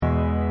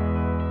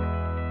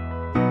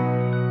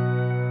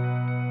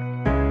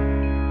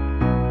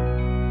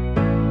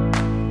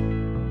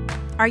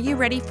Are you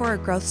ready for a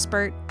growth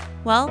spurt?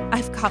 Well,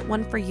 I've got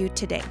one for you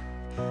today.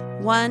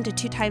 1 to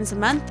 2 times a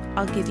month,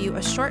 I'll give you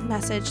a short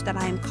message that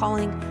I am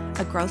calling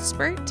a growth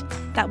spurt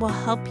that will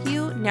help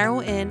you narrow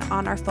in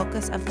on our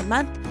focus of the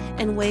month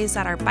in ways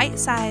that are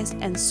bite-sized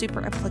and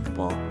super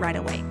applicable right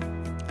away.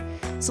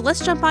 So let's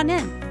jump on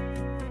in.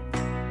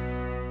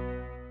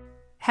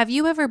 Have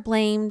you ever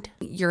blamed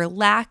your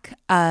lack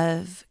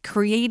of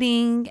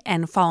creating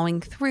and following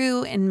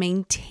through and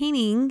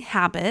maintaining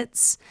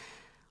habits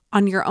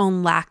on your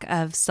own lack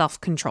of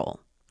self-control?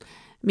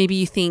 Maybe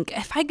you think,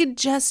 if I could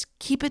just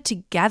keep it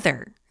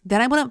together, then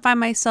I wouldn't find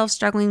myself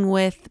struggling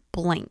with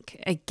blank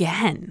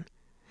again.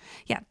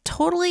 Yeah,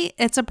 totally,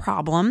 it's a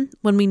problem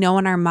when we know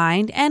in our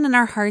mind and in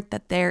our heart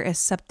that there is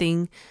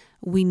something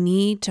we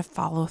need to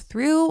follow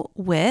through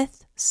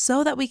with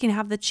so that we can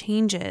have the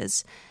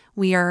changes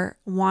we are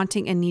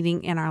wanting and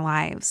needing in our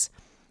lives.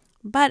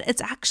 But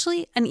it's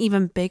actually an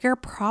even bigger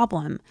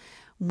problem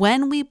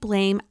when we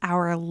blame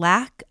our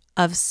lack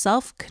of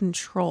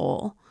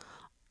self-control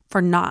for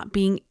not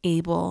being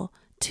able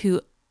to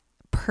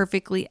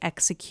perfectly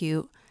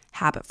execute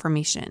habit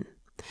formation.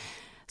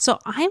 So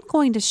I'm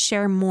going to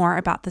share more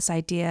about this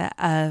idea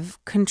of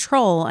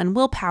control and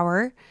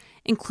willpower,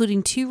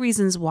 including 2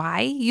 reasons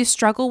why you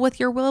struggle with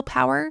your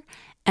willpower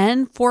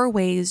and 4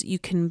 ways you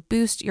can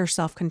boost your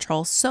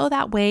self-control so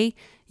that way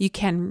you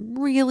can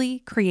really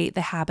create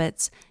the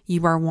habits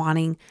you are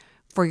wanting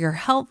for your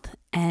health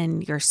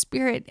and your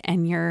spirit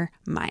and your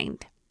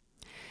mind.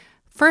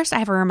 First, I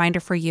have a reminder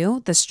for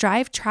you. The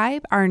Strive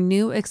Tribe, our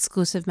new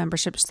exclusive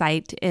membership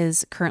site,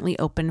 is currently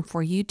open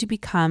for you to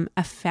become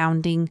a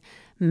founding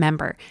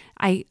member.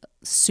 I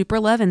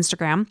super love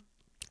Instagram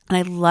and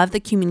I love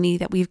the community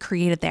that we've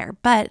created there,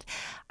 but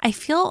I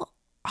feel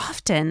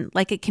often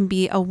like it can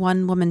be a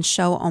one-woman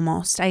show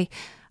almost. I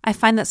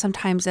find that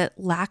sometimes it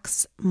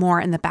lacks more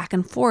in the back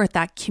and forth,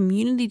 that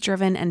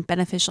community-driven and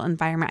beneficial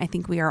environment I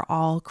think we are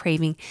all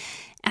craving.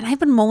 And I've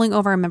been mulling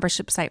over a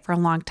membership site for a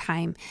long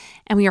time,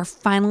 and we are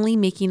finally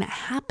making it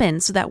happen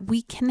so that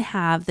we can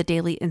have the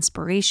daily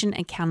inspiration,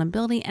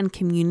 accountability, and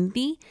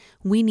community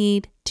we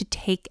need to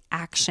take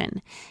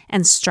action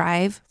and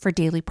strive for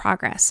daily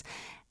progress.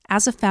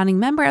 As a founding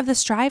member of the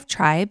Strive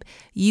Tribe,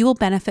 you will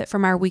benefit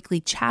from our weekly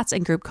chats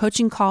and group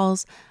coaching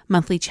calls,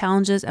 monthly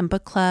challenges and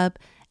book club,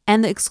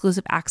 and the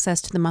exclusive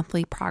access to the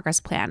monthly progress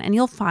plan. And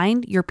you'll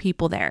find your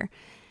people there.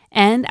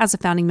 And as a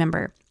founding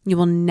member, you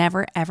will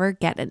never, ever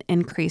get an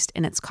increase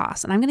in its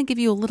cost. And I'm going to give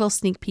you a little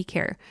sneak peek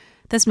here.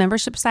 This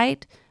membership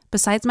site,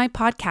 besides my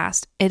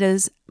podcast, it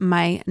is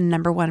my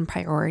number 1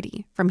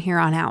 priority from here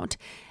on out.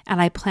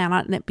 And I plan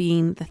on it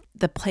being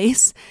the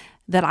place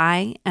that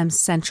I am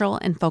central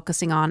in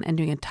focusing on and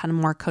doing a ton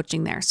more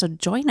coaching there. So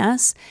join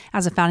us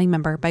as a founding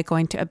member by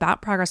going to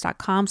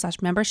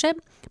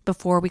aboutprogress.com/membership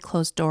before we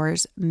close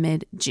doors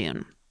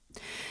mid-June.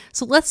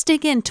 So let's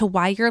dig into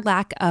why your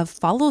lack of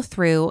follow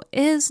through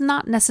is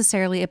not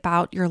necessarily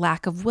about your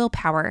lack of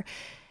willpower.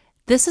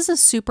 This is a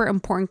super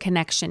important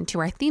connection to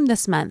our theme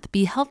this month,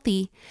 Be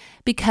Healthy,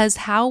 because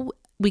how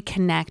we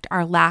connect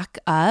our lack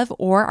of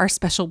or our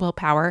special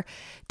willpower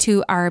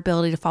to our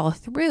ability to follow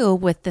through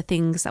with the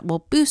things that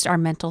will boost our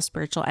mental,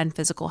 spiritual, and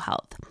physical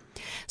health.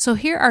 So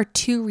here are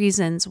 2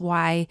 reasons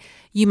why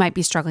you might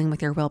be struggling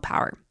with your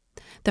willpower.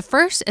 The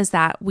first is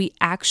that we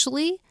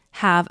actually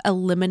have a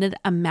limited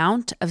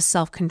amount of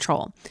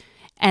self-control.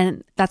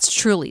 And that's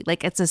truly,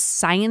 it's a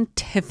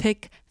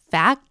scientific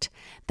fact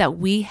that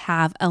we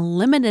have a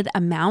limited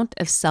amount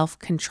of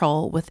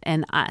self-control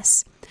within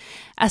us.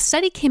 A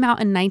study came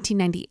out in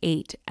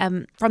 1998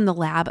 from the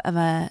lab of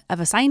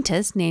a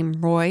scientist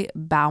named Roy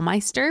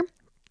Baumeister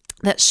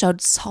that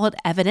showed solid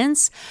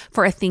evidence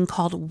for a thing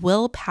called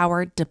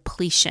willpower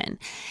depletion.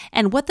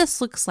 And what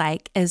this looks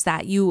like is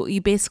that you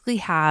basically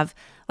have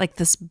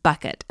this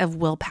bucket of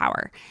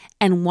willpower.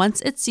 And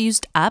once it's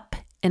used up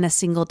in a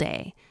single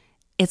day,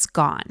 it's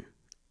gone.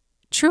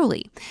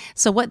 Truly.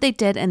 So what they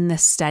did in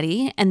this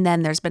study, and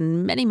then there's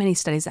been many, many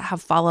studies that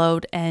have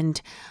followed, and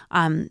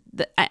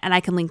I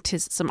can link to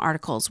some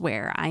articles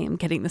where I am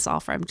getting this all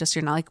from, just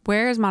so you're not like,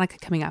 where is Monica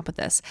coming up with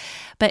this?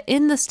 But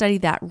in the study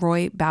that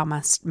Roy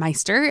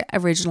Baumeister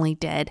originally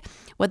did,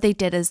 what they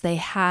did is they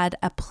had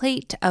a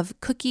plate of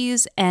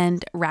cookies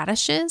and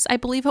radishes, I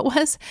believe it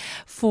was,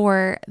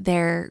 for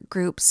their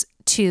groups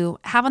to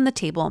have on the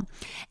table.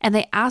 And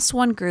they asked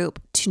one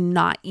group to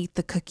not eat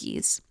the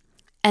cookies.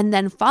 And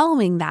then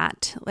following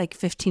that,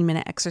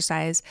 15-minute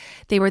exercise,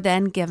 they were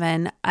then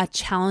given a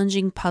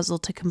challenging puzzle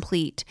to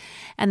complete.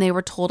 And they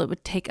were told it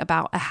would take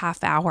about a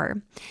half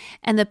hour.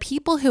 And the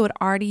people who had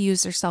already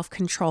used their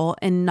self-control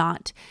in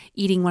not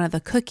eating one of the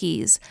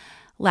cookies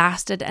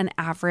lasted an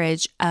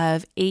average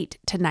of 8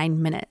 to 9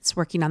 minutes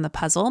working on the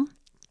puzzle,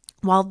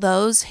 while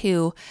those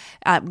who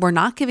were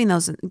not given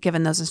those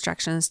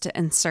instructions to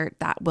insert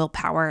that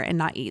willpower and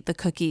not eat the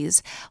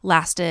cookies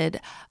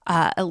lasted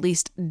at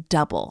least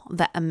double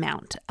the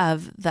amount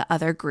of the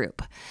other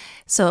group.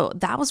 So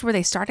that was where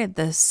they started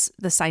the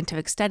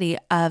scientific study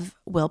of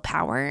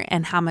willpower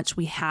and how much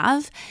we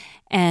have,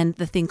 and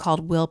the thing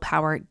called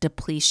willpower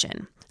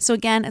depletion. So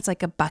again, it's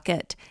like a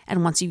bucket,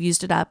 and once you've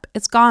used it up,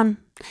 it's gone.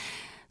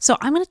 So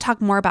I'm going to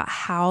talk more about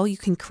how you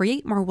can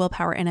create more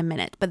willpower in a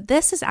minute, but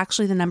this is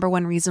actually the number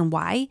one reason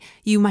why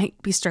you might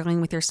be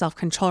struggling with your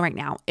self-control right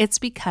now. It's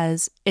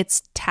because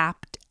it's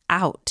tapped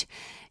out.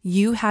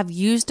 You have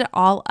used it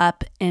all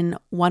up in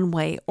one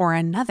way or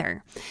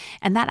another.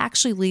 And that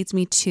actually leads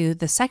me to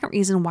the second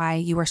reason why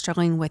you are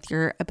struggling with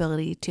your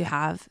ability to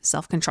have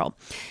self-control.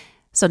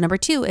 So number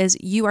 2 is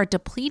you are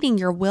depleting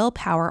your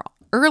willpower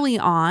early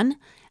on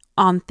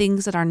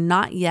things that are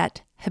not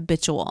yet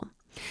habitual.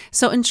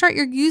 So in short,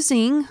 you're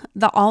using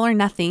the all or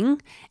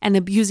nothing and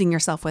abusing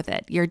yourself with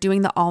it. You're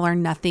doing the all or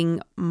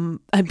nothing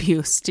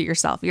abuse to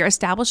yourself. You're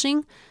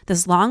establishing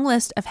this long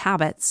list of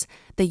habits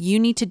that you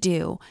need to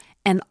do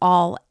and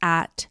all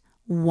at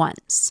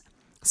once.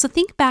 So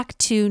think back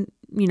to,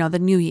 the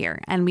new year,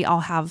 and we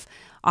all have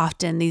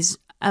often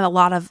a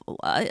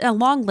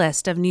long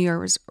list of New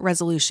Year's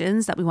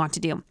resolutions that we want to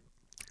do.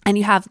 And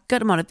you have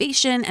good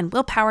motivation and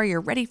willpower,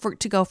 you're ready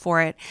to go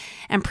for it.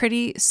 And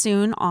pretty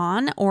soon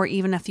on, or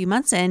even a few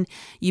months in,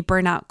 you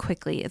burn out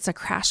quickly. It's a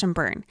crash and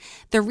burn.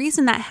 The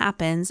reason that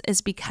happens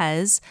is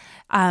because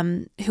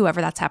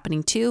whoever that's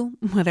happening to,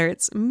 whether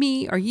it's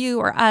me or you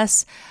or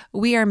us,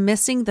 we are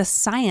missing the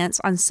science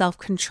on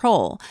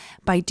self-control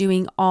by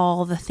doing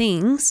all the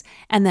things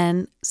and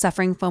then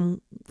suffering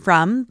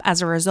from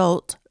as a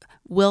result,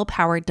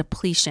 willpower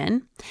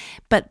depletion.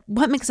 But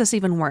what makes us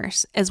even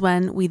worse is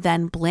when we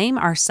then blame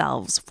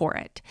ourselves for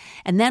it.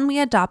 And then we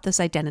adopt this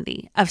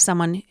identity of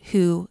someone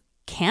who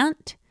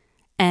can't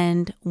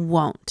and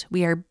won't.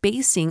 We are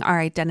basing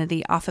our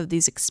identity off of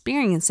these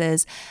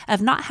experiences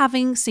of not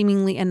having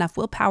seemingly enough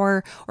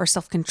willpower or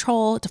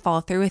self-control to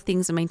follow through with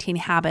things and maintain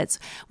habits,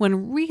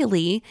 when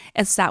really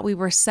it's that we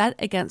were set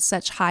against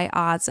such high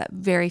odds that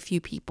very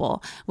few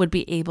people would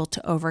be able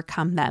to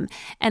overcome them.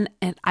 And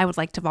I would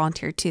like to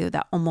volunteer too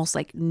that almost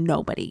like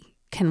nobody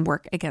can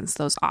work against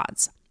those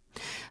odds.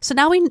 So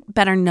now we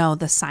better know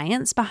the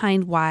science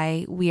behind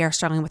why we are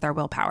struggling with our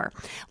willpower.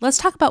 Let's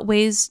talk about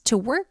ways to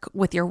work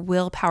with your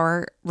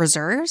willpower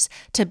reserves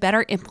to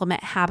better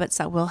implement habits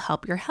that will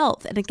help your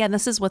health. And again,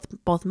 this is with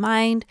both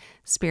mind,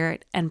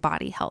 spirit, and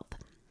body health.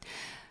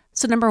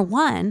 So number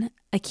 1,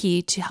 a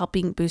key to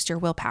helping boost your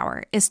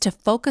willpower is to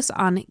focus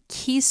on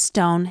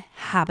keystone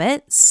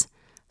habits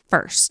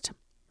first,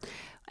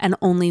 and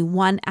only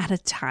one at a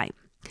time.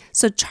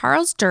 So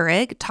Charles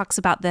Duhigg talks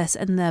about this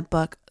in the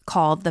book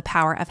called The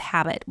Power of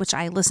Habit, which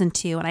I listened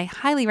to and I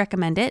highly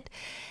recommend it.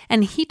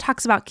 And he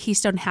talks about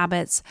keystone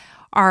habits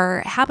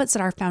are habits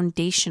that are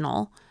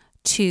foundational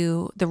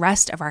to the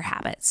rest of our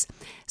habits.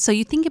 So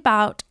you think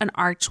about an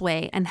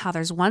archway and how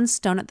there's one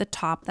stone at the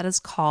top that is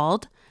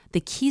called the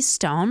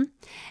keystone,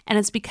 and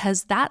it's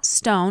because that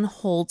stone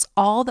holds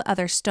all the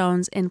other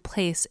stones in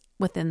place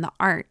within the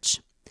arch.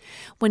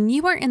 When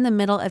you are in the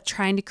middle of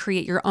trying to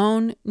create your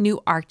own new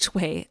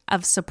archway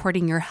of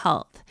supporting your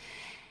health,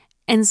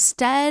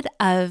 instead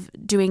of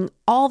doing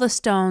all the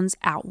stones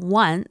at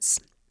once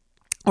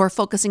or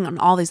focusing on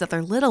all these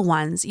other little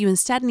ones, you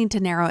instead need to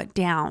narrow it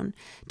down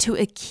to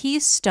a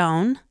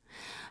keystone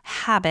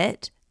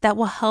habit that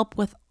will help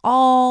with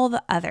all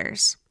the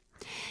others.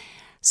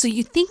 So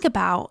you think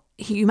about,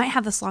 you might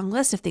have this long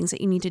list of things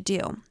that you need to do.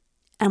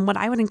 And what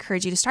I would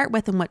encourage you to start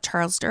with, and what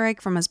Charles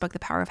Duhigg from his book, The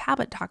Power of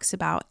Habit, talks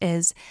about,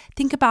 is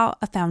think about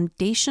a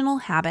foundational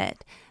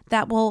habit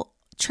that will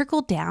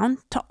trickle down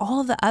to all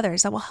of the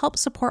others, that will help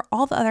support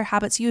all the other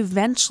habits you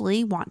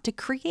eventually want to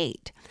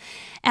create.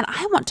 And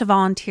I want to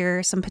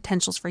volunteer some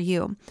potentials for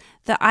you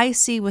that I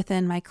see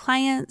within my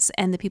clients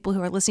and the people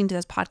who are listening to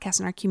this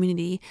podcast in our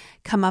community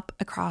come up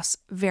across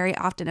very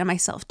often, and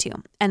myself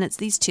too. And it's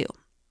these 2: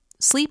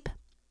 sleep,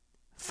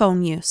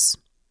 phone use.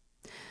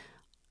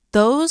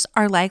 Those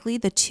are likely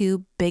the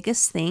 2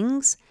 biggest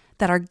things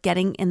that are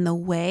getting in the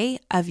way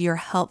of your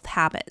health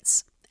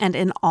habits, and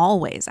in all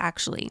ways,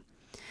 actually.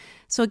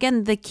 So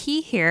again, the key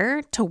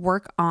here to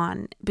work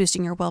on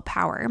boosting your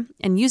willpower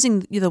and using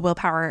the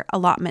willpower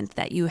allotment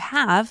that you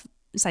have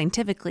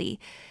scientifically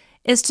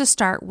is to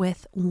start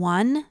with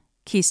one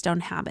keystone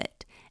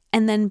habit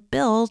and then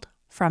build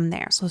from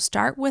there. So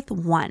start with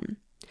 1.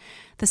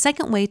 The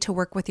second way to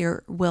work with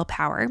your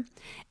willpower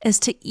is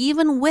to,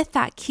 even with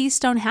that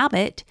keystone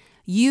habit,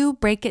 you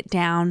break it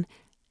down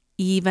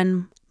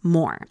even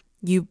more.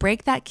 You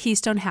break that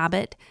keystone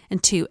habit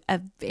into a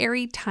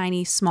very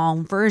tiny,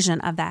 small version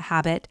of that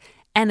habit,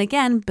 and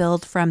again,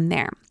 build from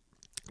there.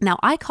 Now,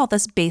 I call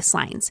this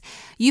baselines.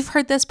 You've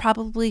heard this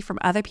probably from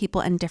other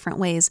people in different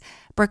ways.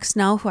 Brooke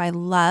Snow, who I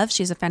love,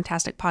 she's a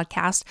fantastic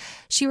podcast.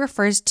 She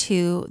refers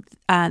to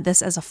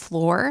this as a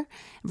floor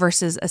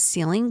versus a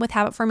ceiling with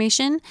habit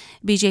formation.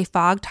 BJ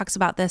Fogg talks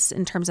about this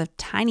in terms of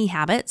tiny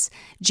habits.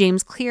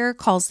 James Clear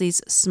calls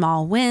these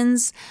small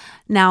wins.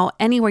 Now,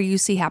 anywhere you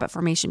see habit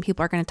formation,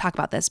 people are going to talk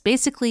about this.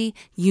 Basically,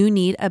 you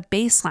need a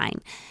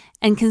baseline.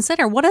 And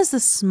consider, what is the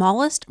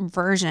smallest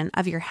version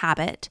of your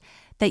habit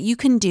that you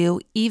can do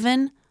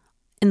even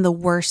in the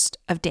worst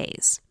of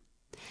days?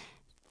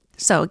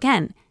 So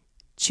again,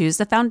 Choose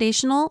the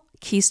foundational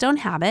keystone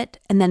habit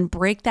and then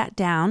break that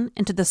down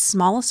into the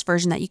smallest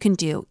version that you can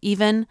do,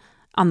 even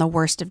on the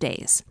worst of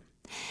days.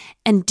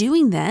 And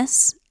doing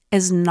this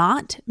is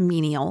not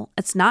menial.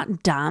 It's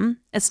not dumb.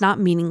 It's not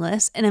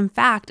meaningless. And in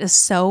fact, is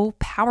so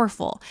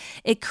powerful.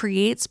 It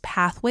creates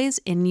pathways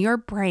in your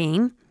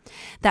brain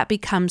that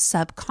become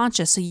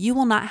subconscious. So you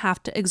will not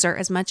have to exert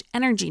as much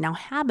energy. Now,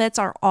 habits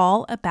are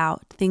all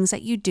about things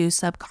that you do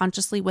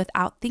subconsciously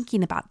without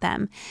thinking about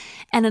them.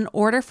 And in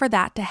order for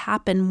that to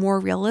happen more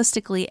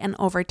realistically and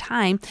over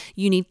time,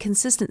 you need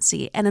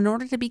consistency. And in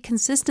order to be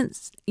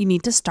consistent, you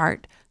need to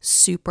start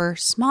super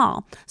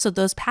small. So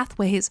those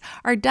pathways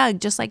are dug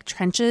just like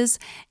trenches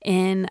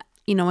in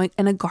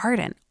a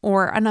garden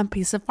or on a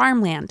piece of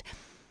farmland.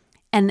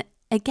 And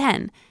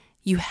again,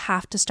 you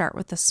have to start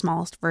with the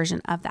smallest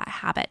version of that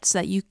habit so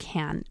that you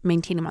can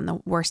maintain them on the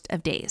worst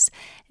of days.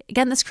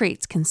 Again, this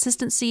creates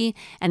consistency,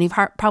 and you've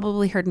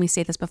probably heard me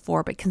say this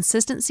before, but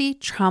consistency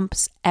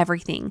trumps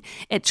everything.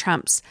 It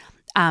trumps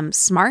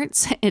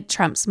smarts, it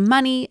trumps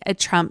money, it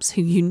trumps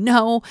who you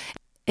know,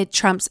 it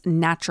trumps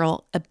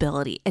natural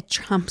ability. It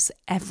trumps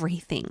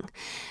everything.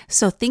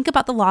 So think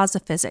about the laws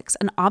of physics.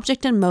 An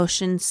object in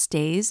motion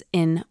stays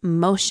in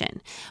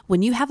motion.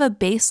 When you have a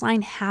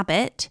baseline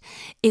habit,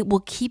 it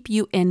will keep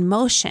you in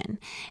motion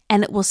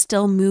and it will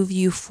still move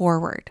you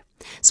forward.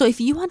 So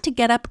if you want to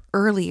get up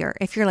earlier,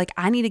 if you're like,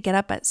 I need to get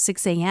up at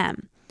 6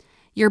 a.m.,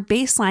 your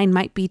baseline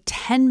might be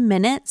 10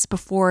 minutes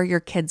before your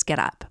kids get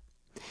up.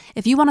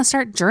 If you want to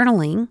start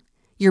journaling,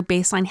 your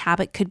baseline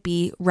habit could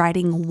be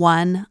writing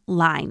one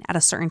line at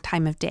a certain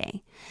time of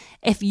day.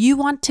 If you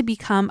want to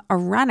become a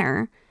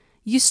runner,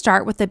 you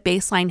start with the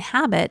baseline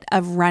habit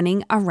of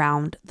running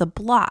around the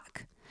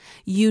block.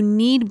 You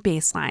need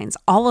baselines.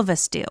 All of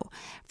us do.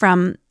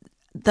 From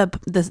the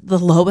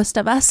lowest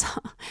of us,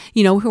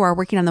 who are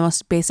working on the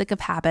most basic of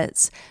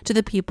habits, to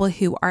the people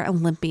who are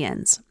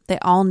Olympians. They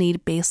all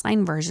need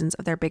baseline versions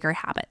of their bigger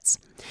habits.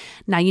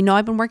 Now,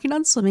 I've been working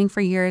on swimming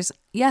for years.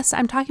 Yes,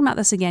 I'm talking about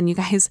this again, you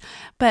guys,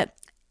 but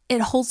it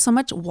holds so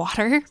much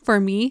water for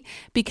me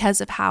because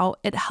of how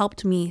it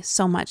helped me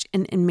so much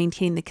in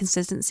maintaining the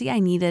consistency I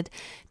needed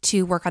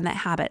to work on that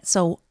habit.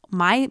 So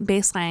my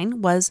baseline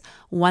was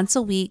once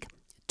a week,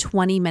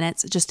 20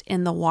 minutes just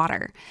in the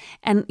water.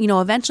 And,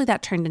 eventually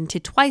that turned into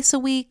twice a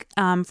week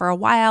for a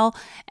while.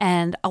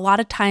 And a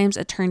lot of times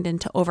it turned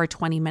into over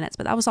 20 minutes,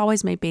 but that was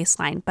always my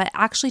baseline. But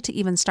actually to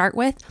even start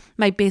with,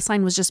 my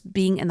baseline was just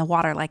being in the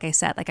water. Like I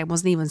said, I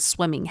wasn't even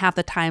swimming. Half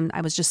the time I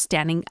was just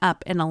standing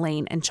up in a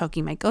lane and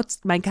choking my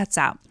guts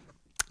out.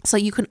 So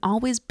you can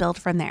always build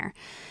from there.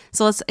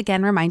 So let's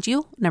again remind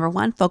you, number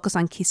 1, focus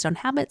on keystone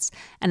habits.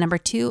 And number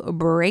 2,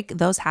 break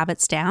those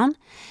habits down.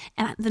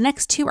 And the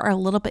next 2 are a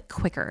little bit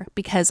quicker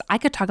because I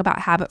could talk about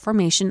habit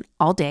formation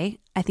all day.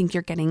 I think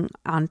you're getting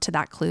onto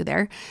that clue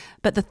there.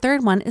 But the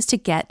third one is to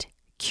get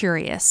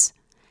curious.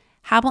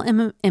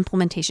 Habit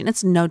implementation,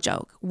 it's no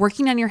joke.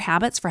 Working on your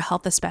habits for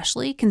health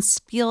especially can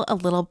feel a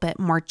little bit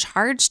more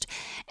charged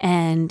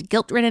and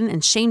guilt-ridden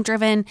and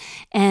shame-driven.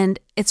 And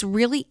it's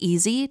really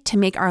easy to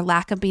make our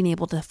lack of being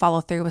able to follow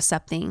through with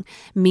something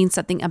mean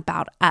something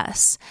about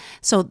us.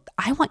 So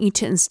I want you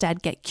to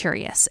instead get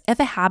curious. If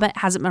a habit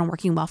hasn't been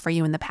working well for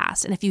you in the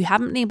past, and if you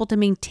haven't been able to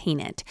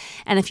maintain it,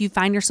 and if you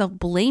find yourself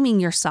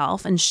blaming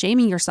yourself and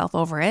shaming yourself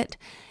over it,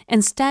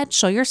 instead,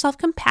 show yourself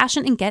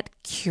compassion and get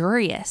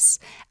curious.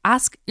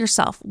 Ask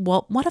yourself,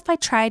 well, what if I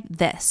tried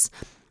this?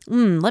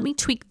 Let me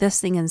tweak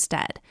this thing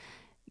instead.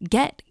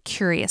 Get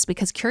curious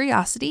because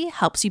curiosity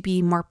helps you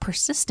be more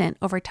persistent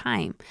over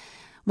time.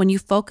 When you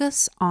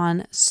focus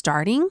on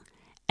starting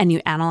and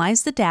you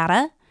analyze the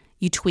data,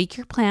 you tweak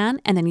your plan,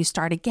 and then you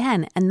start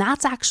again. And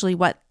that's actually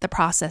what the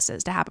process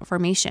is to habit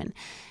formation.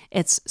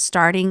 It's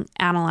starting,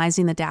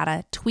 analyzing the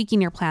data,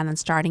 tweaking your plan, then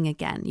starting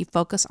again. You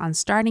focus on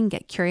starting,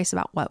 get curious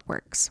about what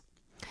works.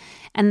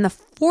 And the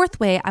fourth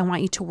way I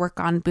want you to work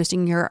on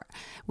boosting your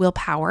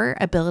willpower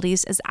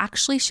abilities is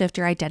actually shift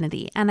your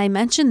identity. And I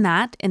mentioned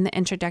that in the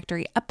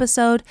introductory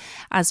episode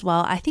as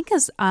well. I think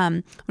as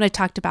when I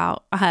talked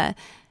about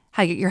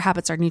how your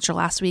habits are neutral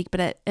last week, but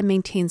it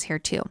maintains here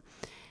too.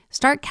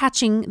 Start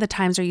catching the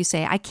times where you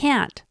say, I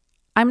can't,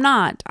 I'm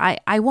not,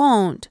 I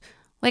won't,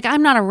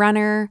 I'm not a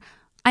runner,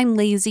 I'm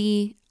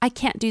lazy, I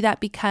can't do that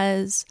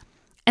because,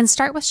 and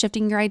start with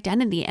shifting your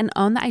identity and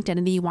own the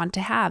identity you want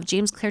to have.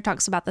 James Clear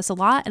talks about this a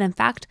lot. And in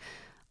fact,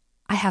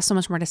 I have so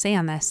much more to say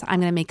on this. I'm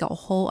going to make a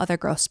whole other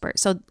growth spurt.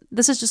 So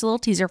this is just a little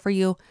teaser for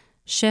you.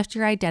 Shift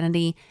your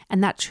identity,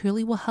 and that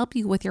truly will help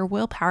you with your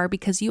willpower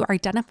because you are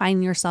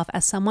identifying yourself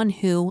as someone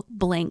who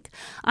blank.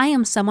 I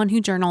am someone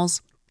who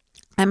journals.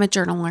 I'm a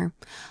journaler.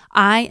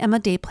 I am a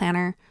day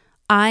planner.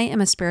 I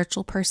am a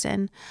spiritual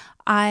person.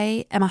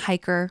 I am a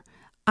hiker.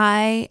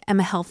 I am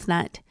a health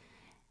nut.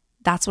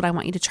 That's what I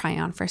want you to try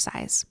on for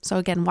size. So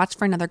again, watch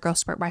for another growth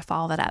spurt where I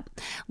follow that up.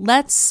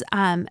 Let's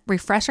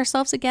refresh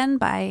ourselves again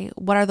by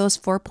what are those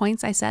 4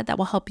 points I said that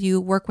will help you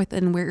work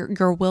within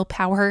your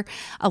willpower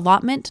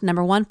allotment.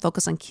 Number 1,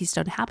 focus on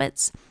keystone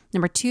habits.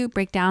 Number 2,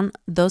 break down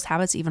those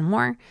habits even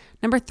more.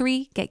 Number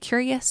 3, get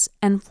curious.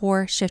 And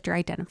 4, shift your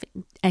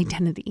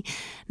identity.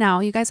 Now,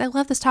 you guys, I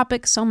love this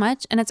topic so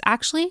much, and it's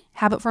actually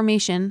habit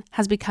formation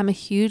has become a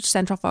huge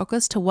central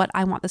focus to what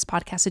I want this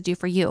podcast to do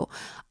for you.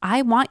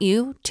 I want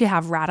you to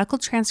have radical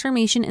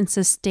transformation in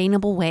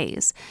sustainable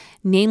ways,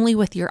 namely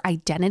with your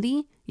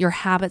identity, your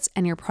habits,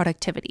 and your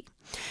productivity.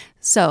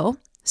 So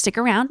stick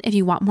around if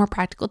you want more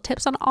practical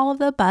tips on all of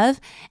the above.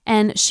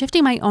 And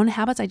shifting my own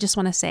habits, I just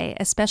want to say,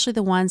 especially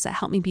the ones that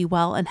help me be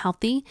well and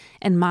healthy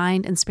in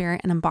mind and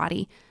spirit and in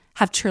body,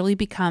 have truly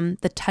become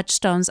the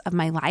touchstones of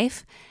my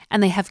life,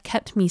 and they have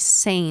kept me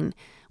sane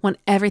when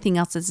everything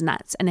else is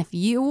nuts. And if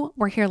you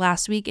were here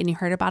last week and you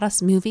heard about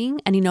us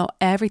moving and you know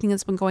everything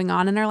that's been going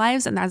on in our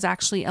lives, and there's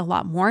actually a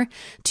lot more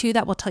too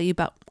that we'll tell you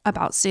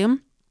about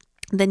soon,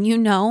 then you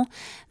know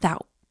that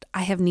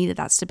I have needed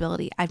that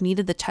stability. I've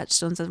needed the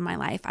touchstones of my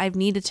life. I've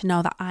needed to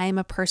know that I am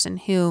a person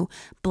who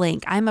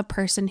blank. I'm a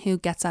person who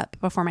gets up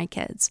before my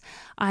kids.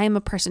 I am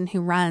a person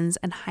who runs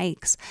and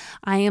hikes.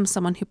 I am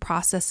someone who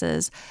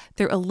processes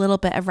through a little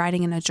bit of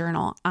writing in a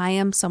journal. I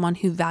am someone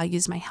who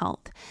values my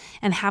health.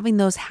 And having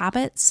those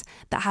habits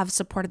that have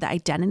supported the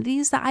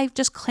identities that I've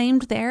just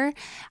claimed there,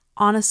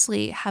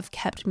 honestly, have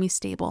kept me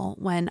stable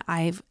when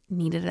I've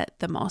needed it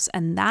the most.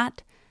 And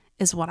that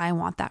is what I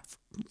want that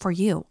for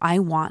you. I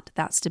want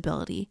that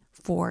stability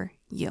for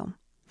you.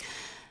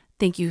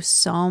 Thank you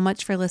so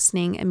much for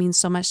listening. It means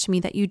so much to me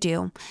that you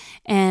do.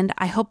 And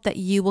I hope that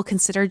you will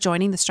consider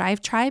joining the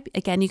Strive Tribe.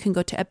 Again, you can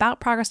go to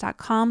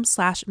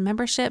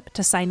aboutprogress.com/membership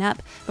to sign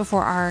up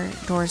before our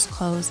doors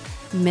close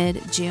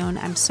mid-June.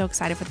 I'm so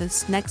excited for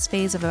this next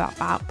phase of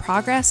About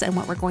Progress and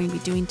what we're going to be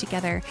doing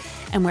together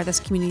and where this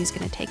community is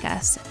going to take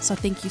us. So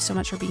thank you so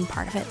much for being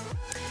part of it.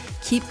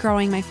 Keep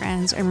growing, my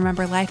friends, and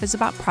remember, life is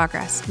about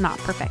progress, not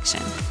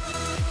perfection.